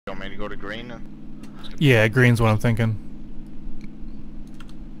Want me to go to green? Yeah, green's what I'm thinking.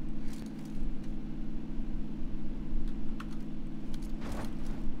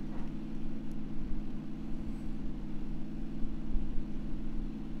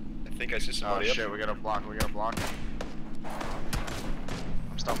 I think I see somebody Oh up. shit, we got a block, I'm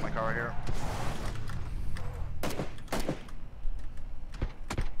stopping my car here.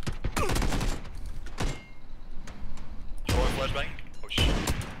 Showing flashbang. Oh shit.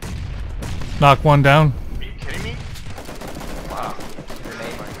 Knock one down. Are you kidding me? Wow.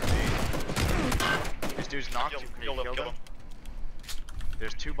 This dude's knocked. Kill him.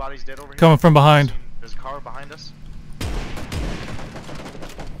 There's 2 bodies dead over here. Coming from behind. There's a car behind us.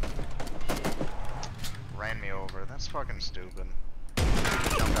 Ran me over. That's fucking stupid.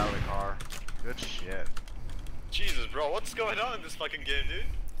 Jumped out of the car. Good shit. Jesus, bro, what's going on in this fucking game, dude?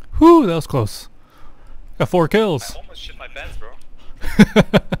 Whew, that was close. Got 4 I kills. almost shit my pants, bro.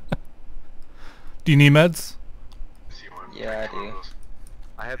 Do you need meds? Yeah, I do.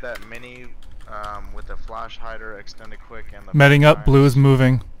 I had that mini with the flash hider, extended quick, and the Medding up, fire. blue is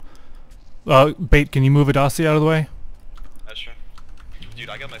moving. Bait, can you move Adasi out of the way? Yeah, sure. Dude,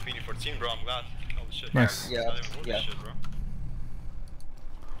 I got my Phoenix 14, bro, I'm glad. Holy shit. Nice. Yeah, I don't even know yeah. this shit, bro.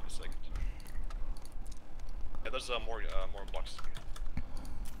 A second. Yeah, there's more blocks.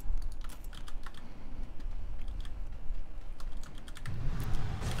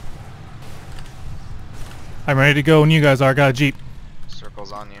 I'm ready to go when you guys are. Got a Jeep.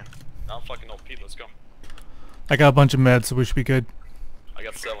 Circles on you. Now I'm fucking OP, let's go. I got a bunch of meds, so we should be good. I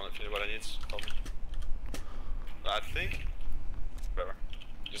got 7 if anybody needs. Tell me. I think. Whatever.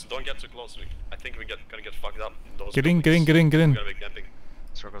 Just don't get too close. I think we're gonna get fucked up in those. Get in, get in, get in, get in. We're gonna be camping.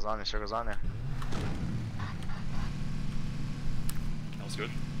 Circles on you, circles on you. That was good.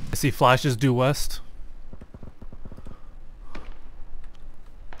 I see flashes due west.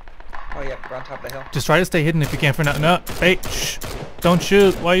 Oh yeah, we're on top of the hill. Just try to stay hidden if you can for now. No, hey, shh. Don't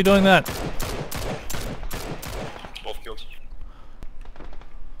shoot. Why are you doing that? Both killed.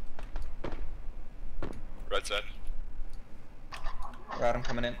 Right side. Right, I'm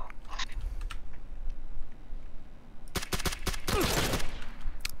coming in.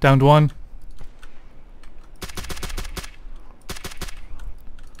 Downed one.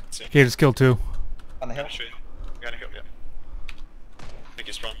 See. Okay, just killed 2. On the hill. Shoot. Gotta kill, yeah. I think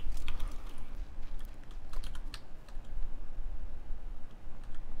he's strong.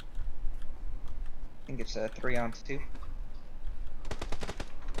 I think it's 3 on 2.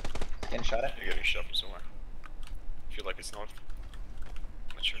 Getting shot at. You're getting shot from somewhere. I feel like it's north.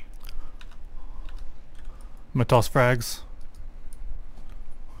 Not sure. I'm gonna toss frags.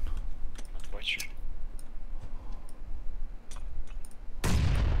 Not quite sure.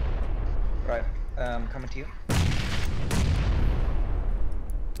 Right, coming to you.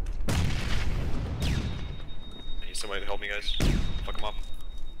 I need somebody to help me, guys. Fuck him up.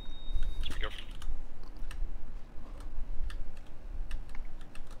 Be careful.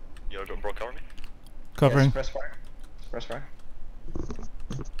 Yo, bro, cover me. Covering. Yes, press fire. Press fire.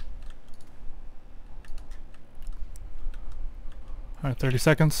 Alright, 30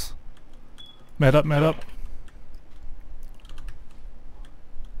 seconds. Med up, med up.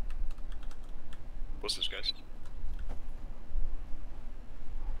 What's this, guys?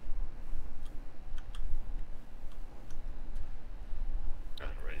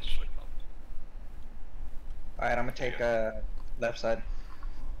 Alright, just fuck him up. Alright, I'm gonna take left side.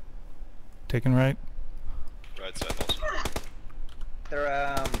 Taking right. Right side also.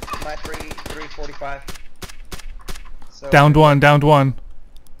 They're my 345. So Downed one, downed one.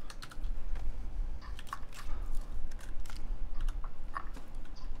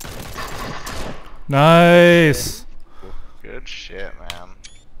 Nice. Good shit, man.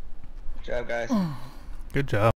 Good job, guys. Good job.